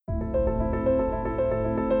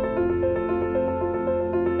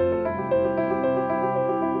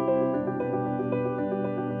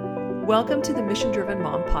Welcome to the Mission Driven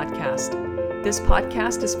Mom Podcast. This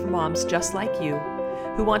podcast is for moms just like you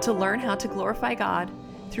who want to learn how to glorify God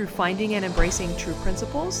through finding and embracing true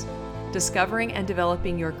principles, discovering and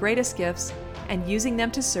developing your greatest gifts, and using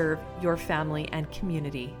them to serve your family and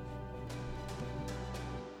community.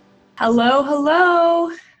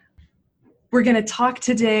 Hello. We're going to talk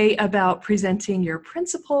today about presenting your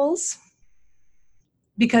principles,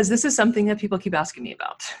 because this is something that people keep asking me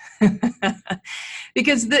about.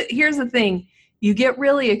 Because here's the thing, you get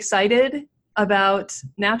really excited about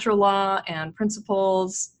natural law and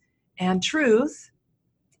principles and truth,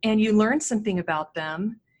 and you learn something about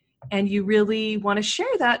them, and you really want to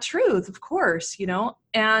share that truth, of course,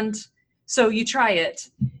 and so you try it,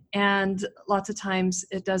 and lots of times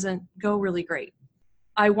it doesn't go really great.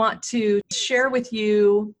 I want to share with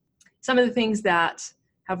you some of the things that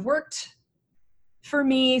have worked for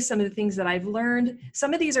me, some of the things that I've learned.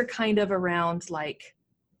 Some of these are kind of around like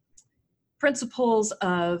principles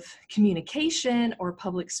of communication or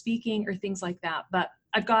public speaking or things like that. But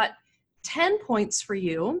I've got 10 points for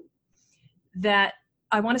you that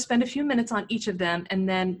I want to spend a few minutes on each of them, and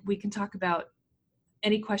then we can talk about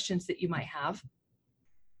any questions that you might have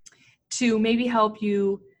to maybe help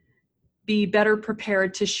you be better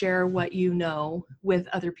prepared to share what you know with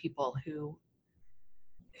other people who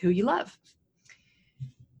you love.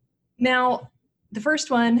 Now, the first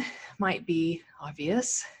one might be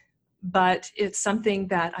obvious, but it's something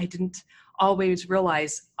that I didn't always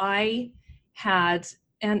realize. I had,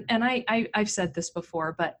 and I've said this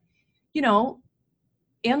before, but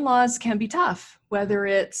in-laws can be tough, whether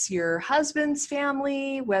it's your husband's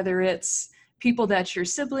family, whether it's people that your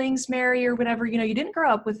siblings marry or whatever. You didn't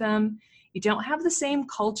grow up with them. You don't have the same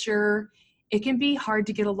culture. It can be hard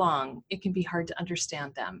to get along. It can be hard to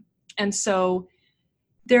understand them. And so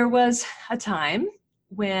there was a time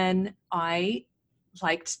when I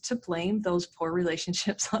liked to blame those poor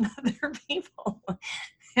relationships on other people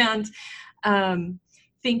and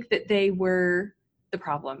think that they were the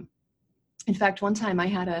problem. In fact, one time I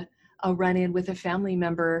had a run-in with a family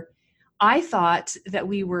member. I thought that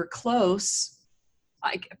we were close,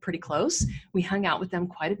 pretty close. We hung out with them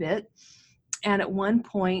quite a bit. And at one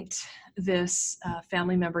point, this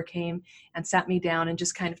family member came and sat me down and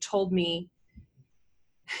just kind of told me,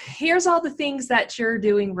 here's all the things that you're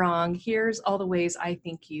doing wrong. Here's all the ways I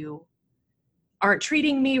think you aren't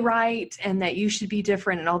treating me right and that you should be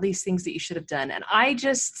different and all these things that you should have done. And I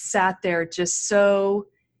just sat there just so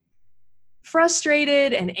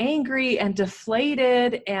frustrated and angry and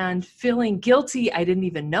deflated and feeling guilty. I didn't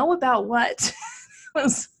even know about what. It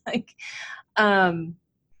was like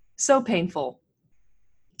so painful.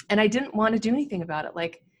 And I didn't want to do anything about it.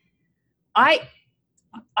 Like I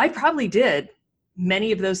probably did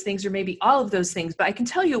many of those things, or maybe all of those things, but I can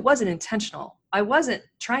tell you it wasn't intentional. I wasn't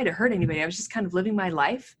trying to hurt anybody. I was just kind of living my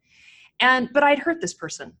life. But I'd hurt this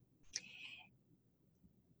person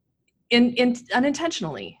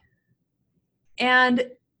unintentionally. And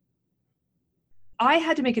I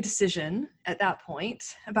had to make a decision at that point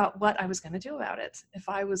about what I was going to do about it. If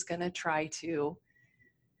I was going to try to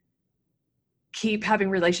keep having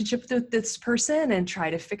a relationship with this person and try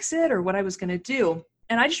to fix it, or what I was going to do.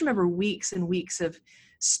 And I just remember weeks and weeks of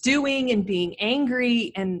stewing and being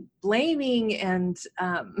angry and blaming and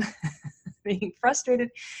being frustrated.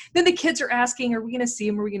 Then the kids are asking, are we going to see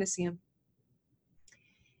him? Are we going to see him?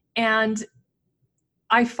 And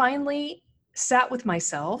I finally sat with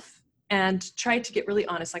myself and tried to get really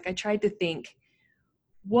honest. Like I tried to think,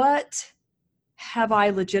 what have I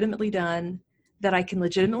legitimately done that I can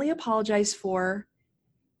legitimately apologize for?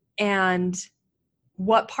 And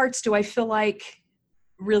what parts do I feel like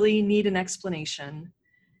really need an explanation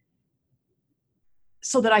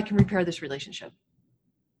so that I can repair this relationship?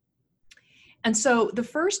 And so the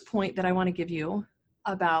first point that I want to give you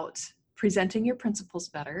about presenting your principles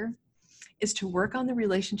better is to work on the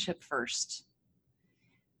relationship first.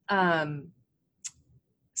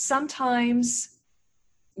 Sometimes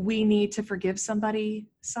we need to forgive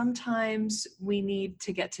somebody. Sometimes we need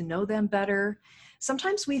to get to know them better.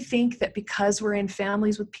 Sometimes we think that because we're in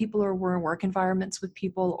families with people, or we're in work environments with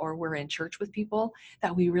people, or we're in church with people,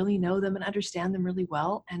 that we really know them and understand them really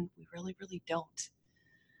well, and we really, really don't.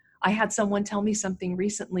 I had someone tell me something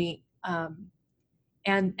recently,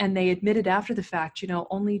 and they admitted after the fact,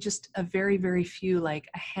 only just a very, very few, like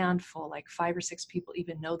a handful, like 5 or 6 people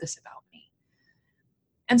even know this about me.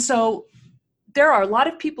 And so there are a lot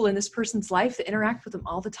of people in this person's life that interact with them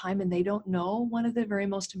all the time, and they don't know one of the very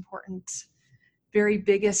most important, very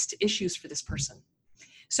biggest issues for this person.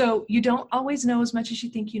 So you don't always know as much as you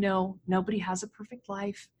think you know. Nobody has a perfect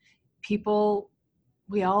life.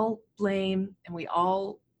 We all blame, and we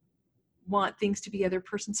all want things to be the other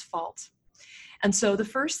person's fault. And so the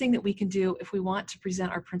first thing that we can do if we want to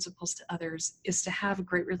present our principles to others is to have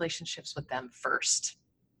great relationships with them first.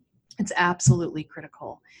 It's absolutely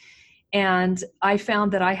critical. And I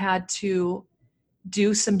found that I had to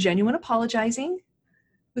do some genuine apologizing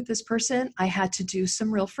with this person. I had to do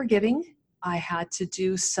some real forgiving. I had to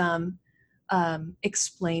do some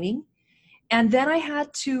explaining. And then I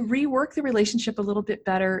had to rework the relationship a little bit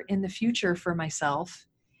better in the future for myself.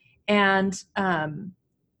 And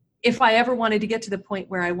if I ever wanted to get to the point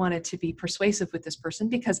where I wanted to be persuasive with this person,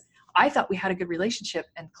 because I thought we had a good relationship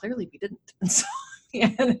and clearly we didn't. And so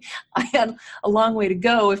and I had a long way to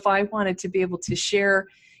go if I wanted to be able to share,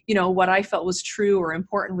 what I felt was true or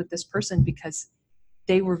important with this person, because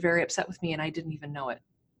they were very upset with me and I didn't even know it.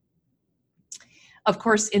 Of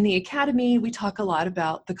course, in the academy, we talk a lot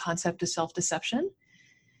about the concept of self-deception.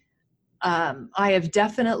 I have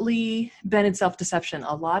definitely been in self-deception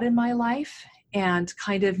a lot in my life, and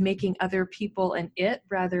kind of making other people an it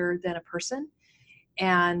rather than a person.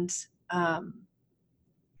 And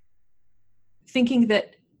thinking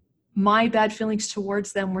that my bad feelings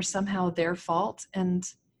towards them were somehow their fault. And,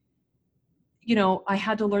 I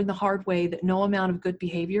had to learn the hard way that no amount of good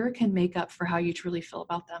behavior can make up for how you truly feel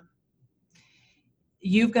about them.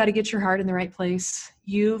 You've got to get your heart in the right place.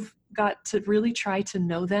 You've got to really try to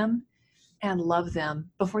know them and love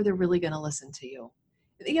them before they're really going to listen to you.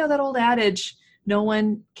 That old adage, no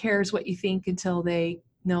one cares what you think until they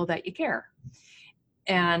know that you care.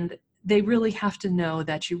 And they really have to know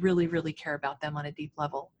that you really, really care about them on a deep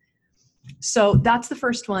level. So that's the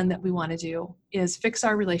first one that we want to do, is fix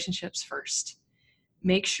our relationships first.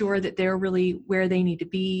 Make sure that they're really where they need to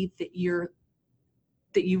be, that you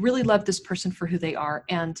really love this person for who they are,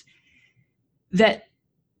 and that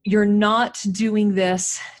you're not doing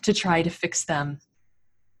this to try to fix them.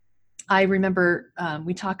 I remember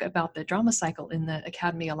we talk about the drama cycle in the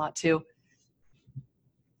academy a lot too.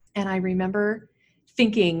 And I remember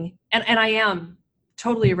thinking, and I am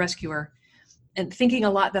totally a rescuer, and thinking a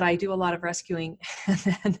lot that I do a lot of rescuing.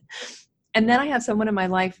 And then I had someone in my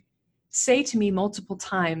life say to me multiple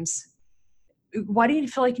times, why do you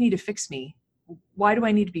feel like you need to fix me? Why do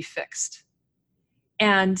I need to be fixed?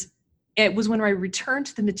 And it was when I returned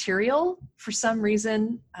to the material for some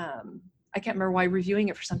reason, I can't remember why, reviewing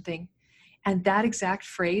it for something. And that exact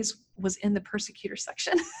phrase was in the persecutor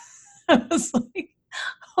section. I was like,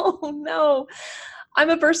 oh no, I'm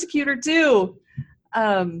a persecutor too.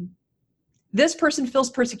 This person feels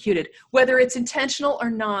persecuted, whether it's intentional or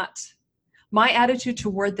not. My attitude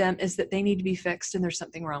toward them is that they need to be fixed and there's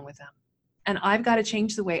something wrong with them. And I've got to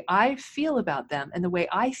change the way I feel about them and the way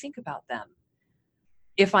I think about them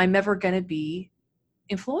if I'm ever going to be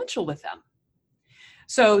influential with them.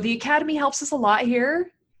 So the academy helps us a lot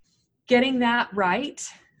here, getting that right.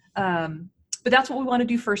 But that's what we want to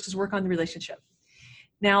do first, is work on the relationship.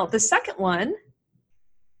 Now, the second one,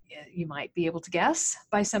 you might be able to guess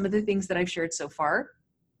by some of the things that I've shared so far,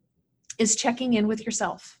 is checking in with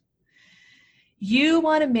yourself. You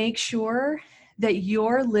want to make sure that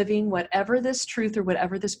you're living whatever this truth or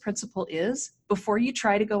whatever this principle is before you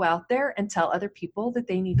try to go out there and tell other people that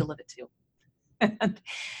they need to live it too. And,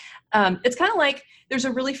 it's kind of like, there's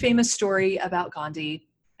a really famous story about Gandhi.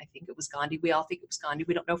 I think it was Gandhi. We all think it was Gandhi.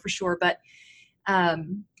 We don't know for sure, but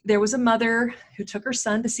there was a mother who took her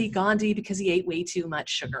son to see Gandhi because he ate way too much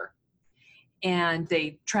sugar. And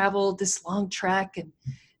they traveled this long trek, and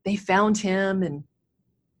they found him and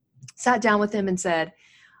sat down with him and said,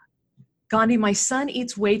 Gandhi, my son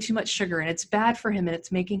eats way too much sugar and it's bad for him and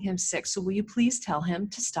it's making him sick. So will you please tell him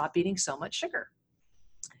to stop eating so much sugar?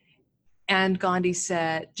 And Gandhi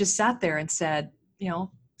just sat there and said,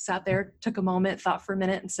 sat there, took a moment, thought for a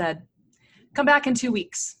minute and said, come back in 2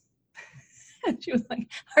 weeks. And she was like,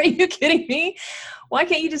 are you kidding me? Why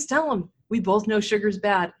can't you just tell him? We both know sugar's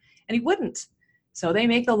bad. And he wouldn't. So they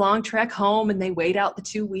make the long trek home and they wait out the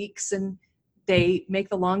 2 weeks and they make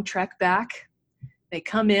the long trek back. They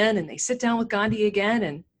come in and they sit down with Gandhi again.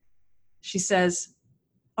 And she says,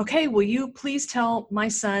 okay, will you please tell my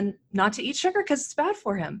son not to eat sugar because it's bad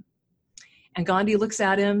for him? And Gandhi looks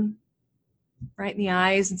at him right in the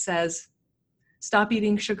eyes and says, stop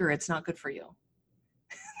eating sugar. It's not good for you.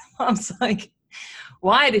 Mom's like,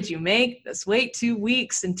 why did you make us wait 2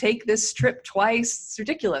 weeks and take this trip twice? It's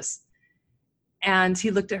ridiculous. And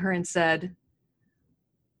he looked at her and said,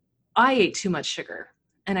 I ate too much sugar,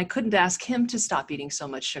 and I couldn't ask him to stop eating so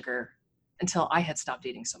much sugar until I had stopped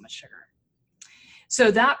eating so much sugar.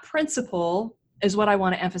 So that principle is what I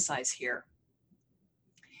want to emphasize here.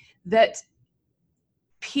 That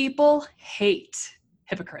people hate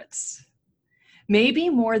hypocrites. maybe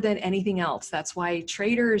more than anything else. That's why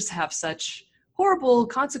traitors have such horrible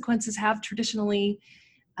consequences, have traditionally.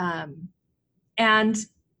 And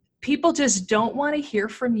people just don't want to hear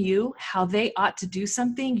from you how they ought to do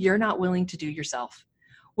something you're not willing to do yourself.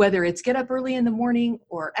 Whether it's get up early in the morning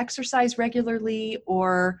or exercise regularly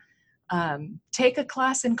or take a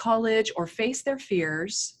class in college or face their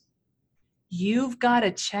fears, you've got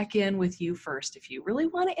to check in with you first. If you really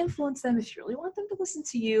want to influence them, if you really want them to listen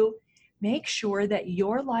to you, make sure that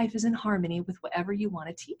your life is in harmony with whatever you want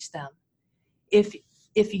to teach them. If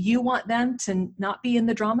you want them to not be in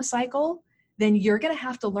the drama cycle, then you're going to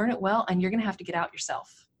have to learn it well, and you're going to have to get out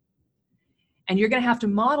yourself. And you're going to have to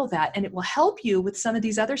model that, and it will help you with some of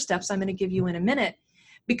these other steps I'm going to give you in a minute,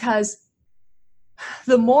 because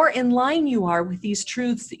the more in line you are with these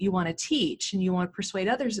truths that you want to teach and you want to persuade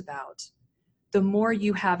others about, the more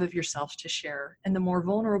you have of yourself to share, and the more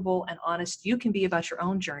vulnerable and honest you can be about your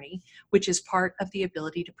own journey, which is part of the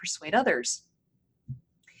ability to persuade others.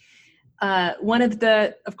 One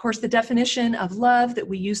of course, the definition of love that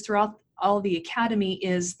we use throughout all the academy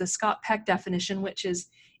is the Scott Peck definition, which is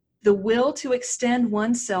the will to extend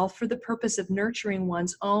oneself for the purpose of nurturing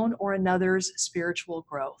one's own or another's spiritual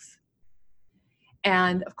growth.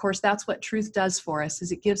 And of course, that's what truth does for us,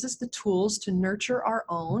 is it gives us the tools to nurture our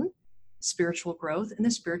own spiritual growth and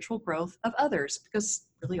the spiritual growth of others, because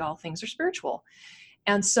really all things are spiritual.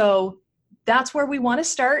 And so that's where we want to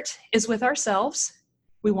start, is with ourselves.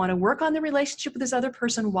 We want to work on the relationship with this other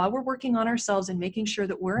person while we're working on ourselves and making sure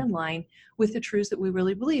that we're in line with the truths that we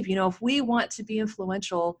really believe. You know, if we want to be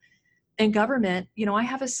influential in government, you know, I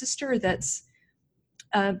have a sister that's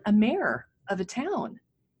a mayor of a town.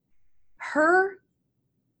 Her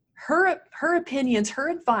opinions,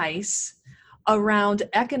 her advice around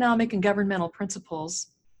economic and governmental principles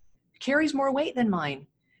carries more weight than mine,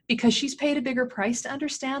 because she's paid a bigger price to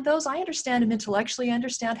understand those. I understand them intellectually, I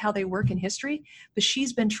understand how they work in history, but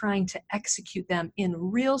she's been trying to execute them in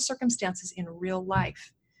real circumstances, in real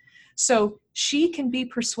life. So she can be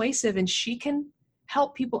persuasive, and she can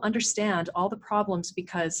help people understand all the problems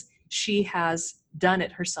because she has done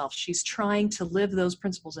it herself. She's trying to live those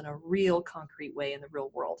principles in a real concrete way in the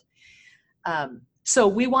real world. So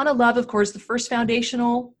we want to love, of course, the first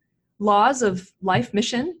foundational laws of life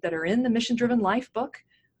mission that are in the Mission Driven Life book.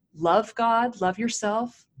 Love God, love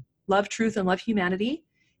yourself, love truth, and love humanity.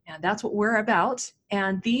 And that's what we're about.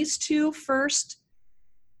 And these two first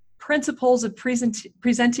principles of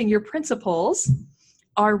presenting your principles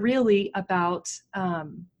are really about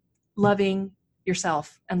loving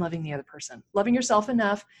yourself and loving the other person. Loving yourself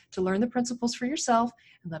enough to learn the principles for yourself,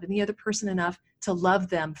 and loving the other person enough to love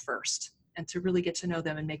them first and to really get to know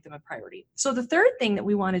them and make them a priority. So the third thing that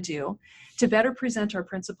we want to do to better present our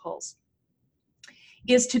principles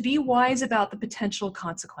is to be wise about the potential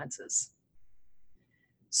consequences.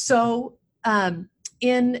 So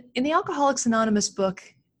in the Alcoholics Anonymous book,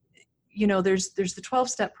 you know, there's the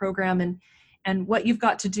 12-step program, and what you've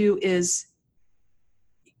got to do is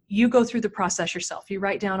you go through the process yourself. You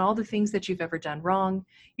write down all the things that you've ever done wrong,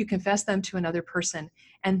 you confess them to another person,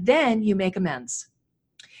 and then you make amends.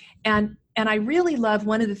 And I really love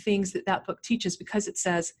one of the things that book teaches, because it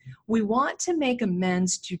says we want to make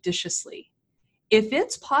amends judiciously. If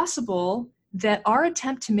it's possible that our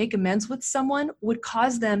attempt to make amends with someone would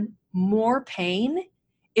cause them more pain,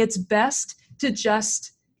 it's best to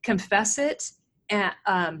just confess it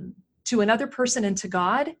to another person and to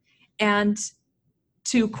God, and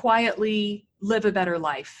to quietly live a better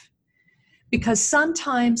life. Because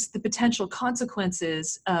sometimes the potential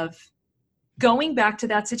consequences of going back to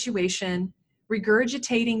that situation,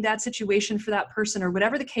 regurgitating that situation for that person, or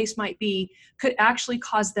whatever the case might be, could actually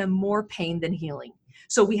cause them more pain than healing.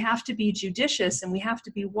 So we have to be judicious, and we have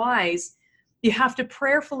to be wise. You have to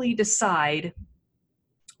prayerfully decide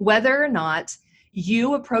whether or not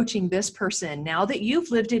you approaching this person, now that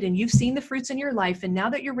you've lived it and you've seen the fruits in your life, and now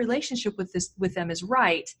that your relationship with them is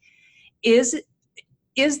right, is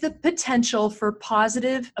the potential for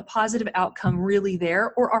a positive outcome really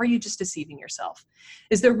there, or are you just deceiving yourself?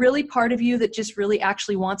 Is there really part of you that just really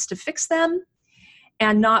actually wants to fix them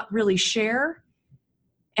and not really share?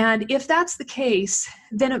 And if that's the case,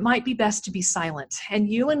 then it might be best to be silent. And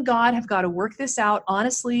you and God have got to work this out.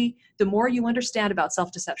 Honestly, the more you understand about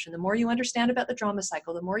self-deception, the more you understand about the drama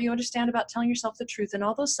cycle, the more you understand about telling yourself the truth and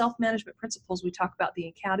all those self-management principles we talk about in the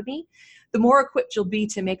academy, the more equipped you'll be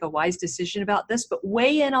to make a wise decision about this. But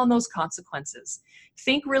weigh in on those consequences.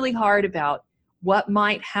 Think really hard about what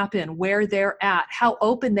might happen, where they're at, how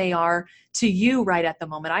open they are to you right at the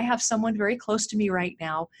moment. I have someone very close to me right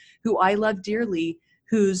now who I love dearly,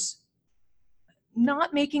 who's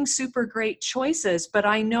not making super great choices, but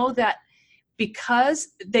I know that because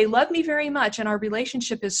they love me very much and our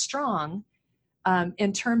relationship is strong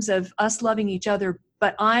in terms of us loving each other,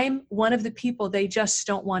 but I'm one of the people they just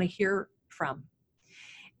don't want to hear from.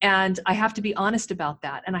 And I have to be honest about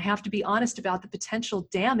that. And I have to be honest about the potential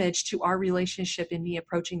damage to our relationship in me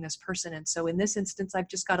approaching this person. And so in this instance, I've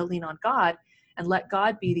just got to lean on God and let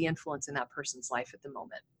God be the influence in that person's life at the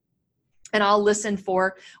moment. And I'll listen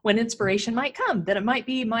for when inspiration might come, that it might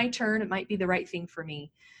be my turn, it might be the right thing for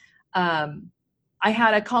me. I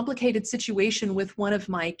had a complicated situation with one of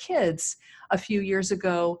my kids a few years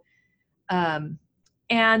ago.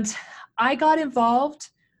 And I got involved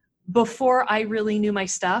before I really knew my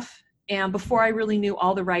stuff and before I really knew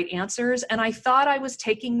all the right answers. And I thought I was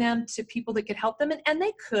taking them to people that could help them, and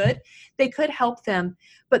they could help them.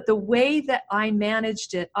 But the way that I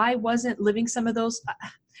managed it, I wasn't living some of those.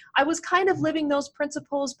 I was kind of living those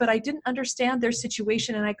principles, but I didn't understand their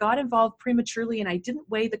situation, and I got involved prematurely, and I didn't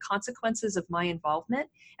weigh the consequences of my involvement,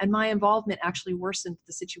 and my involvement actually worsened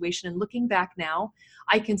the situation. And looking back now,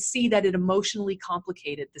 I can see that it emotionally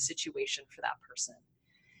complicated the situation for that person.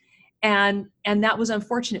 And that was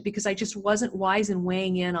unfortunate because I just wasn't wise in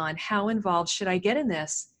weighing in on how involved should I get in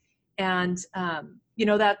this. And,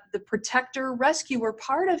 that the protector rescuer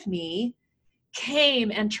part of me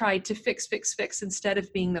came and tried to fix instead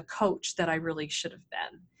of being the coach that I really should have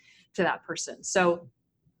been to that person. So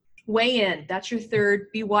weigh in. That's your third.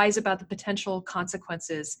 Be wise about the potential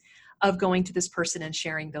consequences of going to this person and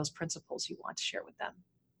sharing those principles you want to share with them.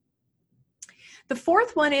 The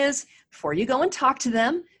fourth one is, before you go and talk to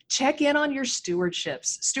them, check in on your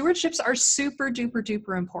stewardships. Stewardships are super duper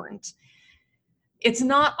duper important. It's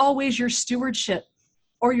not always your stewardship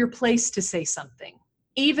or your place to say something.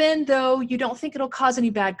 Even though you don't think it'll cause any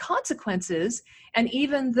bad consequences, and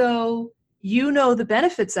even though you know the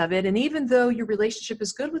benefits of it, and even though your relationship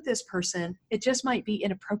is good with this person, it just might be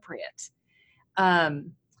inappropriate.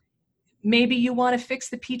 Maybe you want to fix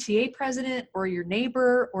the PTA president or your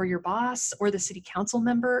neighbor or your boss or the city council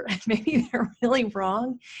member. Maybe they're really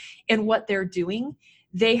wrong in what they're doing.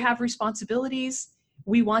 They have responsibilities.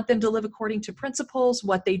 We want them to live according to principles.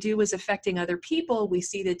 What they do is affecting other people. We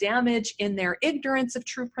see the damage in their ignorance of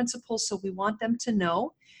true principles, so we want them to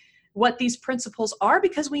know what these principles are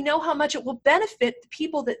because we know how much it will benefit the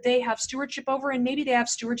people that they have stewardship over, and maybe they have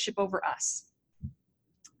stewardship over us.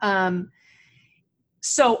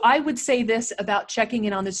 So I would say this about checking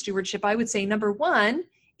in on the stewardship. I would say, number one,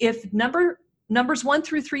 if numbers 1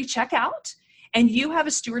 through 3 check out and you have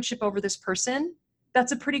a stewardship over this person,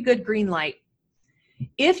 that's a pretty good green light.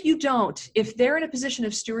 If you don't, if they're in a position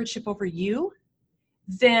of stewardship over you,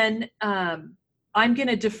 then I'm going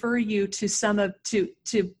to defer you to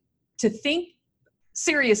to think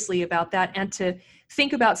seriously about that and to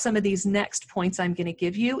think about some of these next points I'm going to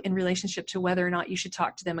give you in relationship to whether or not you should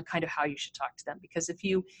talk to them and kind of how you should talk to them. Because if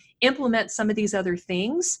you implement some of these other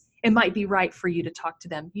things, it might be right for you to talk to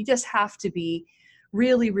them. You just have to be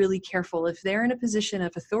really, really careful. If they're in a position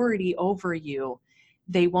of authority over you,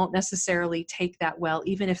 they won't necessarily take that well,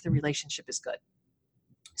 even if the relationship is good.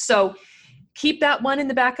 So keep that one in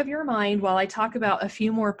the back of your mind while I talk about a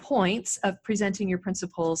few more points of presenting your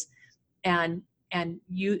principles, and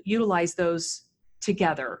you utilize those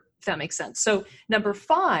together, if that makes sense. So number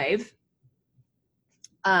 5,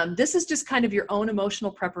 this is just kind of your own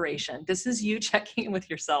emotional preparation. This is you checking in with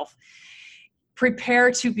yourself.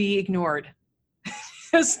 Prepare to be ignored.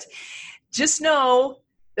 just know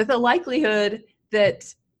that the likelihood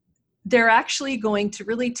that they're actually going to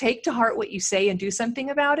really take to heart what you say and do something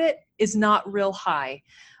about it is not real high.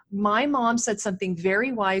 My mom said something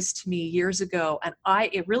very wise to me years ago, and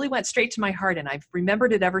it really went straight to my heart, and I've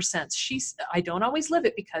remembered it ever since. I don't always live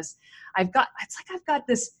it because I've got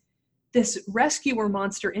this rescuer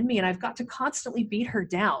monster in me, and I've got to constantly beat her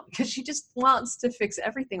down because she just wants to fix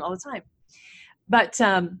everything all the time. But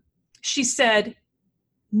she said,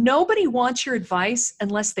 nobody wants your advice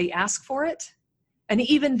unless they ask for it. And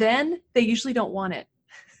even then, they usually don't want it.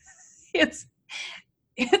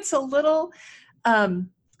 It's a little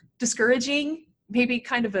discouraging, maybe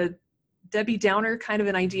kind of a Debbie Downer kind of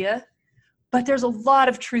an idea, but there's a lot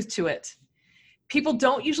of truth to it. People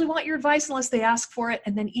don't usually want your advice unless they ask for it,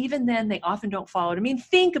 and then even then, they often don't follow it. I mean,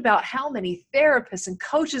 think about how many therapists and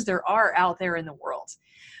coaches there are out there in the world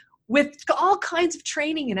with all kinds of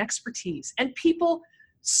training and expertise, and people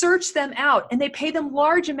search them out and they pay them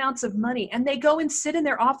large amounts of money and they go and sit in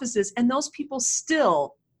their offices, and those people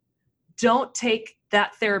still don't take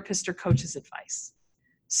that therapist or coach's advice.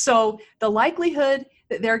 So the likelihood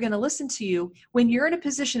that they're going to listen to you when you're in a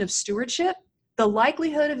position of stewardship, the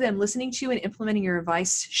likelihood of them listening to you and implementing your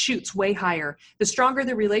advice shoots way higher. The stronger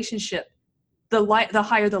the relationship, the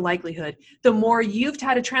higher the likelihood. The more you've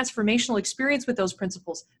had a transformational experience with those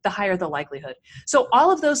principles, the higher the likelihood. So all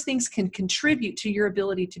of those things can contribute to your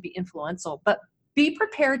ability to be influential, but be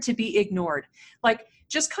prepared to be ignored. Like,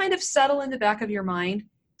 just kind of settle in the back of your mind,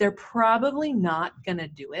 they're probably not going to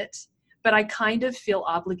do it, but I kind of feel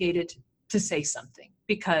obligated to say something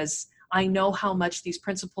because I know how much these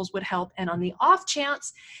principles would help. And on the off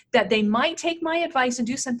chance that they might take my advice and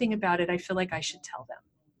do something about it, I feel like I should tell them.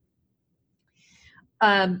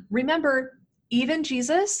 Remember, even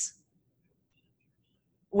Jesus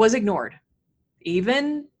was ignored.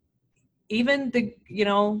 Even the,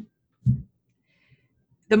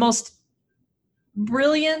 the most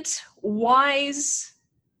brilliant, wise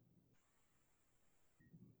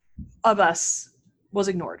of us was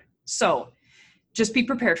ignored. So just be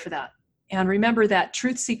prepared for that. And remember that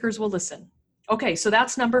truth seekers will listen. Okay, so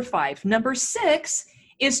that's number 5. Number 6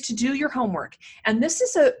 is to do your homework. And this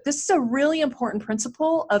is a really important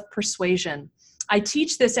principle of persuasion. I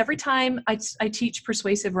teach this every time I teach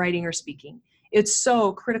persuasive writing or speaking. It's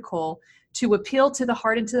so critical to appeal to the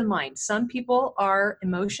heart and to the mind. Some people are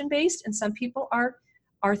emotion-based and some people are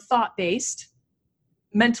thought-based,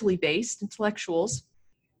 mentally based, intellectuals.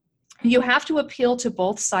 You have to appeal to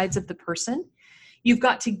both sides of the person. You've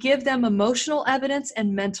got to give them emotional evidence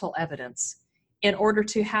and mental evidence in order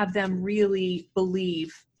to have them really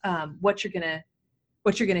believe what you're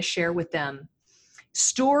gonna share with them.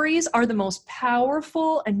 Stories are the most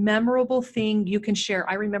powerful and memorable thing you can share.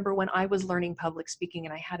 I remember when I was learning public speaking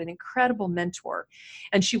and I had an incredible mentor,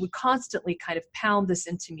 and she would constantly kind of pound this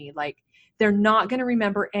into me, like, they're not going to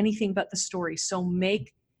remember anything but the story. So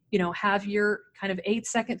have your kind of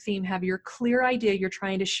 8-second theme, have your clear idea you're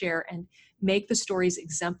trying to share, and make the stories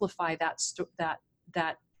exemplify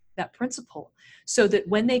that principle, so that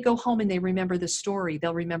when they go home and they remember the story,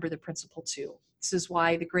 they'll remember the principle too. This is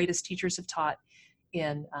why the greatest teachers have taught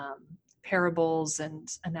in parables and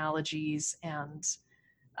analogies and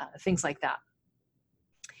things like that.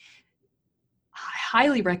 I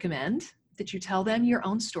highly recommend that you tell them your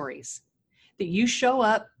own stories, that you show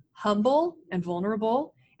up humble and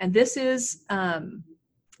vulnerable. And this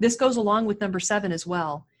goes along with number 7 as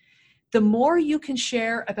well. The more you can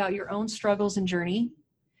share about your own struggles and journey,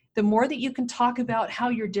 the more that you can talk about how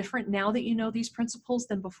you're different now that you know these principles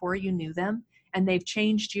than before you knew them, and they've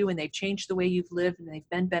changed you and they've changed the way you've lived and they've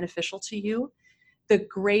been beneficial to you, the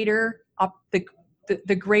greater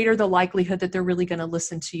the likelihood that they're really going to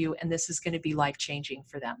listen to you, and this is going to be life-changing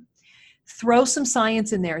for them. Throw some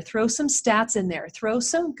science in there, throw some stats in there, throw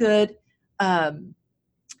some good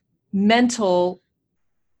mental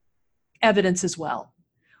evidence as well.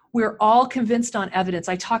 We're all convinced on evidence.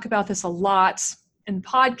 I talk about this a lot in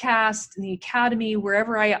podcasts, in the academy,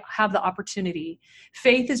 wherever I have the opportunity.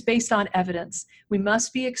 Faith is based on evidence. We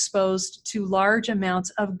must be exposed to large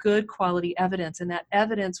amounts of good quality evidence, and that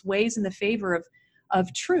evidence weighs in the favor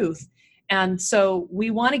of truth. And so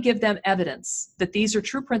we want to give them evidence that these are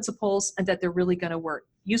true principles and that they're really going to work.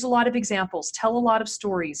 Use a lot of examples, tell a lot of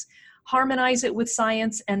stories, harmonize it with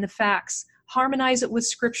science and the facts, harmonize it with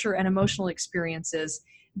scripture and emotional experiences.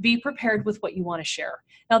 Be prepared with what you want to share.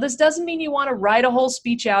 Now, this doesn't mean you want to write a whole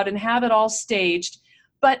speech out and have it all staged,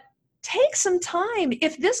 but take some time.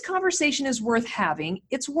 If this conversation is worth having,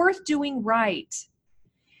 it's worth doing right.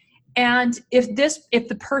 And if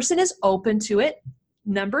the person is open to it,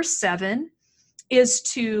 number 7 is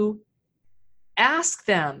to ask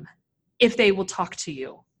them if they will talk to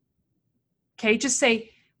you. Okay, just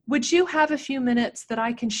say, would you have a few minutes that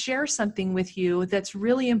I can share something with you that's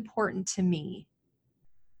really important to me?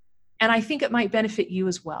 And I think it might benefit you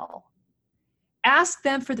as well. Ask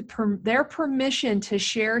them for their permission to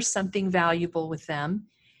share something valuable with them.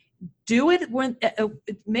 Do it when,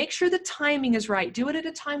 make sure the timing is right. Do it at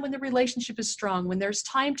a time when the relationship is strong, when there's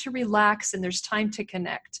time to relax and there's time to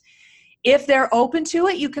connect. If they're open to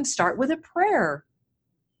it, you can start with a prayer.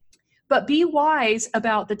 But be wise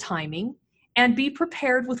about the timing and be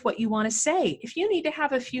prepared with what you want to say. If you need to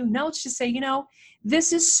have a few notes, just say,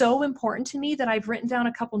 this is so important to me that I've written down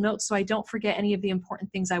a couple notes so I don't forget any of the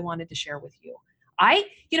important things I wanted to share with you.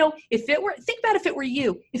 Think about if it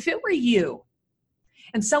were you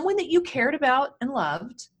and someone that you cared about and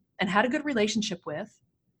loved and had a good relationship with,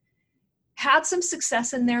 had some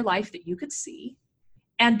success in their life that you could see,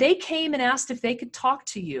 and they came and asked if they could talk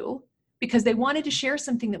to you because they wanted to share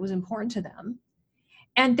something that was important to them,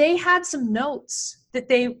 and they had some notes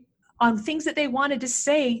on things that they wanted to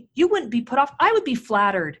say, you wouldn't be put off. I would be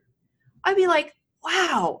flattered. I'd be like,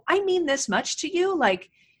 wow, I mean this much to you, like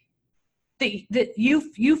that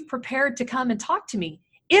you've prepared to come and talk to me.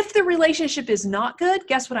 If the relationship is not good,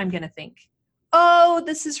 guess what I'm going to think? oh,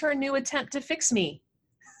 this is her new attempt to fix me,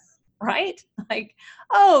 right? Like,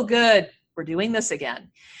 oh, good, we're doing this again.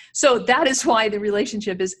 So that is why the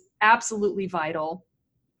relationship is absolutely vital.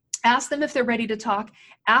 Ask them if they're ready to talk.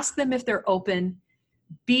 Ask them if they're open.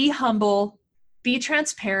 Be humble. Be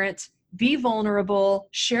transparent. Be vulnerable.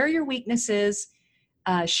 Share your weaknesses.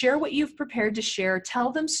 Share what you've prepared to share.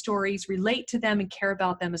 Tell them stories. Relate to them and care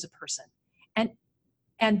about them as a person.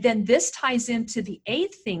 And then this ties into the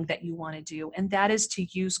 8th thing that you want to do, and that is to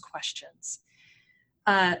use questions.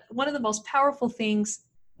 One of the most powerful things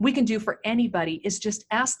we can do for anybody is just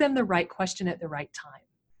ask them the right question at the right time.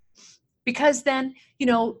 Because then,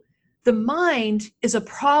 the mind is a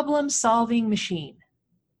problem-solving machine,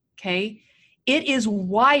 okay? It is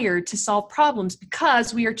wired to solve problems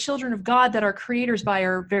because we are children of God that are creators by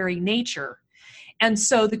our very nature. And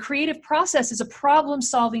so the creative process is a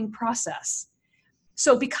problem-solving process.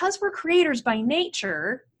 So because we're creators by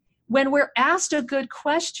nature, when we're asked a good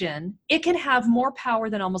question, it can have more power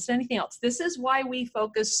than almost anything else. This is why we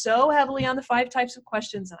focus so heavily on the 5 types of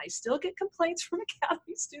questions, and I still get complaints from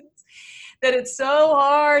Academy students that it's so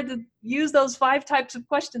hard to use those 5 types of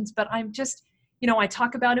questions, but I'm just, I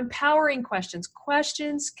talk about empowering questions.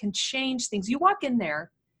 Questions can change things. You walk in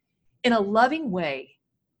there in a loving way,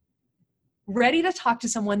 ready to talk to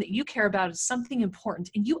someone that you care about as something important,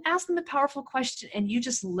 and you ask them a powerful question and you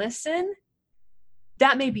just listen,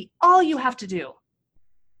 that may be all you have to do.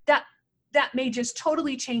 That may just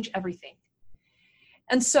totally change everything.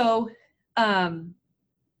 And so, when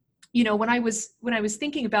I was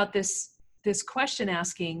thinking about this question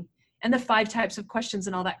asking and the 5 types of questions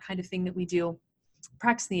and all that kind of thing that we do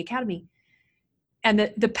practice in the Academy,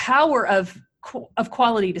 and the power of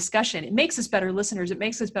quality discussion, it makes us better listeners. It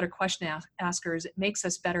makes us better question askers. It makes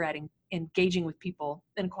us better at engaging with people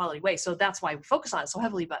in a quality way. So that's why we focus on it so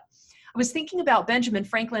heavily. But I was thinking about Benjamin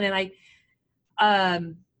Franklin, and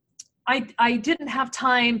I didn't have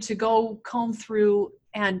time to go comb through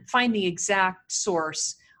and find the exact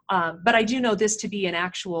source, but I do know this to be an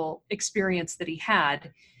actual experience that he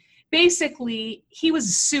had. Basically, he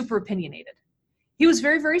was super opinionated. He was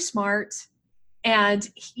very, very smart. And,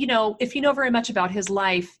 if you know very much about his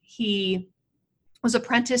life, he was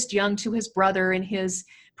apprenticed young to his brother in his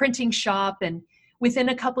printing shop. And within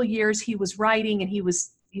a couple of years, he was writing, and he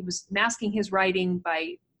was masking his writing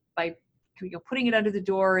by putting it under the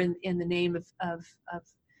door in the name of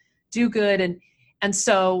do good. And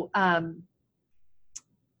so I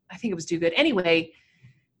think it was do good. Anyway,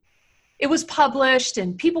 it was published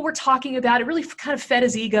and people were talking about it. Really kind of fed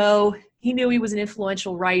his ego. He knew he was an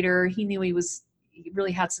influential writer. He knew he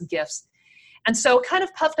really had some gifts. And so kind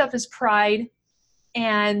of puffed up his pride,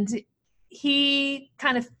 and he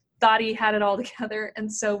kind of thought he had it all together.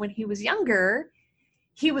 And so when he was younger,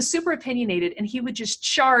 he was super opinionated, and he would just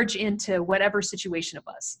charge into whatever situation it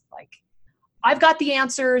was. Like, I've got the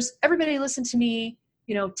answers. Everybody listen to me,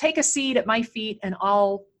 take a seat at my feet and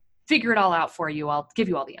I'll figure it all out for you. I'll give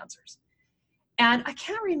you all the answers. And I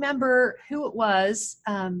can't remember who it was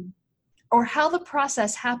or how the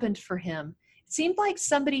process happened for him. It seemed like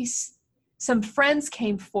some friends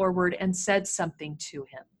came forward and said something to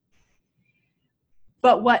him.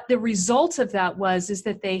 But what the result of that is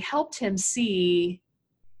that they helped him see,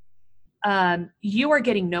 you are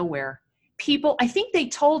getting nowhere. People, I think they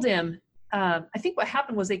told him, I think what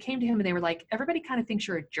happened was they came to him and they were like, everybody kind of thinks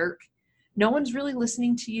you're a jerk. No one's really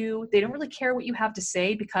listening to you. They don't really care what you have to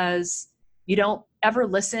say because you don't ever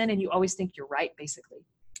listen and you always think you're right, basically.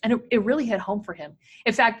 And it really hit home for him.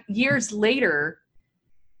 In fact, years later,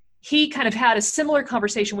 he kind of had a similar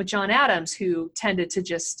conversation with John Adams, who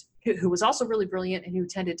was also really brilliant and who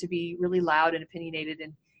tended to be really loud and opinionated.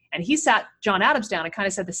 And he sat John Adams down and kind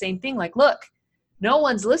of said the same thing, like, look, no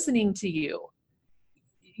one's listening to you.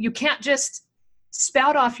 You can't just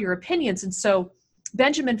spout off your opinions. And so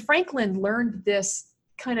Benjamin Franklin learned this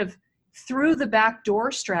kind of through the back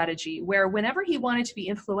door strategy, where whenever he wanted to be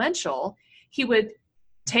influential, he would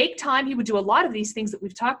take time. He would do a lot of these things that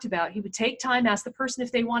we've talked about. He would take time, ask the person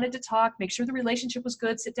if they wanted to talk, make sure the relationship was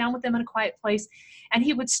good, sit down with them in a quiet place, and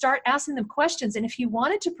he would start asking them questions. And if he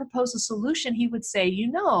wanted to propose a solution, he would say,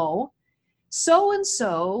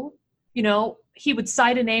 so-and-so, he would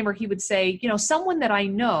cite a name, or he would say, someone that I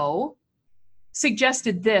know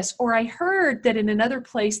suggested this, or I heard that in another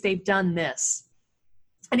place they've done this.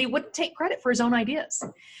 And he wouldn't take credit for his own ideas,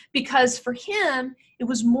 because for him, it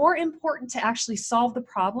was more important to actually solve the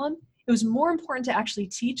problem. It was more important to actually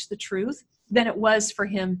teach the truth than it was for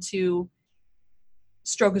him to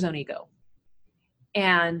stroke his own ego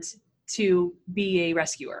and to be a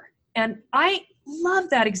rescuer. And I love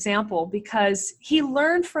that example because he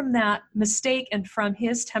learned from that mistake and from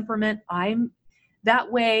his temperament. I'm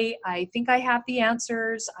That way, I think I have the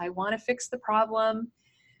answers. I want to fix the problem.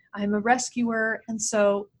 I'm a rescuer. And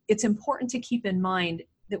so it's important to keep in mind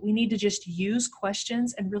that we need to just use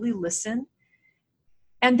questions and really listen.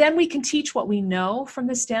 And then we can teach what we know from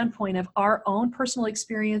the standpoint of our own personal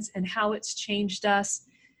experience and how it's changed us.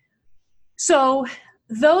 So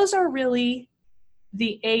those are really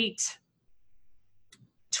the 8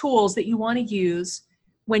 tools that you want to use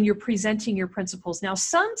when you're presenting your principles. Now,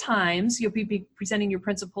 sometimes you'll be presenting your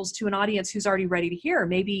principles to an audience who's already ready to hear.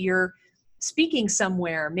 Maybe you're speaking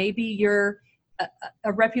somewhere. Maybe you're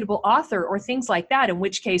a reputable author or things like that, in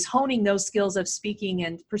which case honing those skills of speaking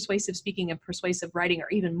and persuasive writing are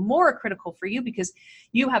even more critical for you, because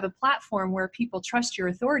you have a platform where people trust your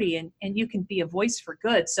authority and you can be a voice for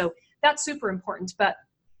good. So that's super important. But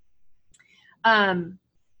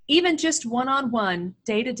even just one-on-one,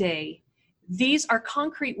 day-to-day, these are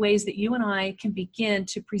concrete ways that you and I can begin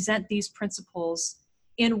to present these principles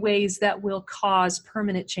in ways that will cause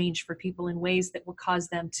permanent change for people, in ways that will cause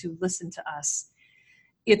them to listen to us.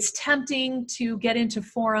 It's tempting to get into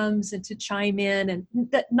forums and to chime in, and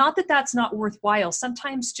not that that's not worthwhile.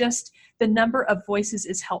 Sometimes just the number of voices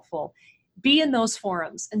is helpful. Be in those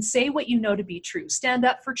forums and say what you know to be true. Stand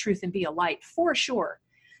up for truth and be a light, for sure.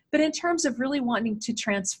 But in terms of really wanting to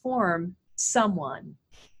transform someone,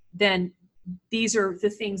 then these are the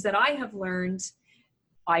things that I have learned.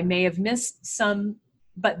 I may have missed some,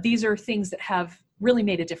 but these are things that have really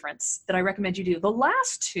made a difference that I recommend you do. The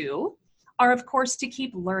last 2 are, of course, to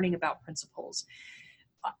keep learning about principles.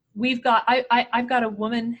 I've got a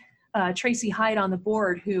woman, Tracy Hyde, on the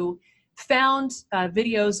board who found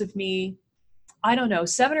videos of me, I don't know,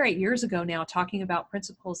 7 or 8 years ago now, talking about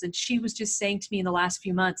principles. And she was just saying to me in the last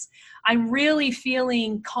few months, I'm really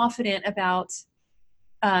feeling confident about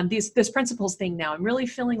this principles thing now. I'm really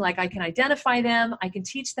feeling like I can identify them. I can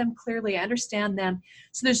teach them clearly. I understand them.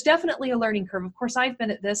 So there's definitely a learning curve. Of course, I've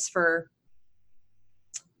been at this for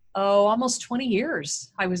almost 20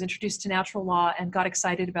 years. I was introduced to natural law and got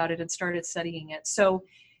excited about it and started studying it. So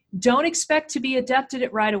don't expect to be adept at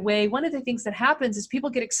it right away. One of the things that happens is people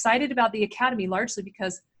get excited about the academy largely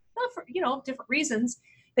because, not for, different reasons.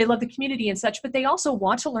 They love the community and such, but they also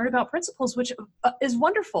want to learn about principles, which is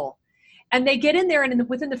wonderful. And they get in there, and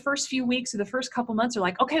within the first few weeks or the first couple months are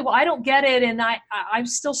like, okay, well, I don't get it. And I'm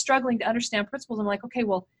still struggling to understand principles. I'm like, okay,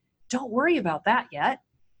 well, don't worry about that yet.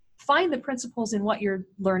 Find the principles in what you're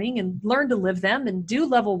learning and learn to live them, and do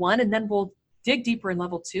level 1. And then we'll dig deeper in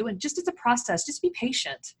level 2. And just, it's a process. Just be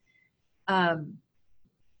patient.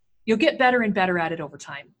 You'll get better and better at it over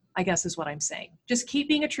time, I guess is what I'm saying. Just keep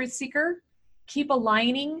being a truth seeker. Keep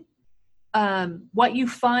aligning what you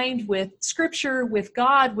find with scripture, with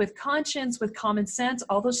God, with conscience, with common sense,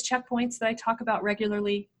 all those checkpoints that I talk about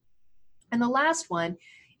regularly. And the last one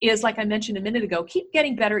is, like I mentioned a minute ago, keep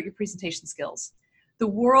getting better at your presentation skills. The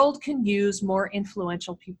world can use more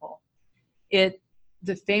influential people.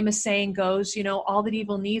 The famous saying goes, all that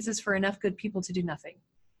evil needs is for enough good people to do nothing.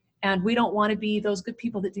 And we don't want to be those good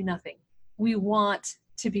people that do nothing. We want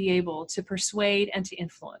to be able to persuade and to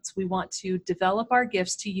influence. We want to develop our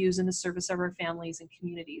gifts to use in the service of our families and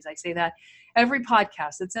communities. I say that every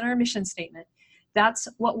podcast. It's in our mission statement. That's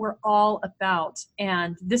what we're all about.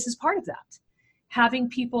 And this is part of that. Having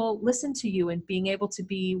people listen to you and being able to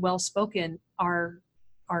be well-spoken are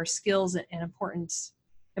skills and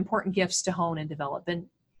important gifts to hone and develop.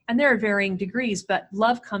 And there are varying degrees, but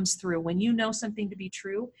love comes through. When you know something to be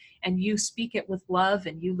true and you speak it with love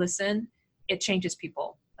and you listen, it changes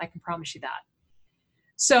people. I can promise you that.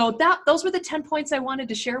 So those were the 10 points I wanted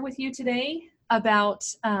to share with you today about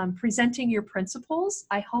presenting your principles.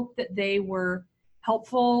 I hope that they were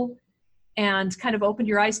helpful and kind of opened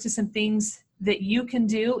your eyes to some things that you can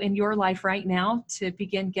do in your life right now to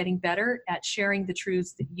begin getting better at sharing the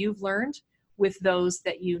truths that you've learned with those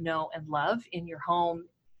that you know and love in your home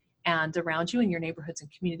and around you in your neighborhoods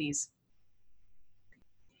and communities.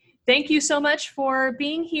 Thank you so much for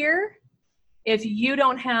being here. If you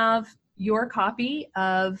don't have your copy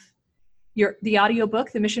of the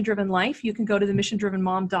audiobook, The Mission Driven Life, you can go to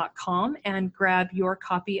themissiondrivenmom.com and grab your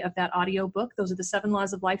copy of that audiobook. Those are the 7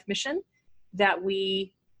 Laws of Life mission that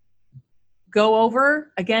we go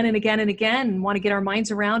over again and again and again and want to get our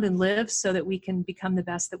minds around and live so that we can become the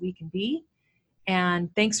best that we can be.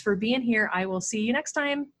 And thanks for being here. I will see you next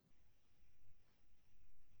time.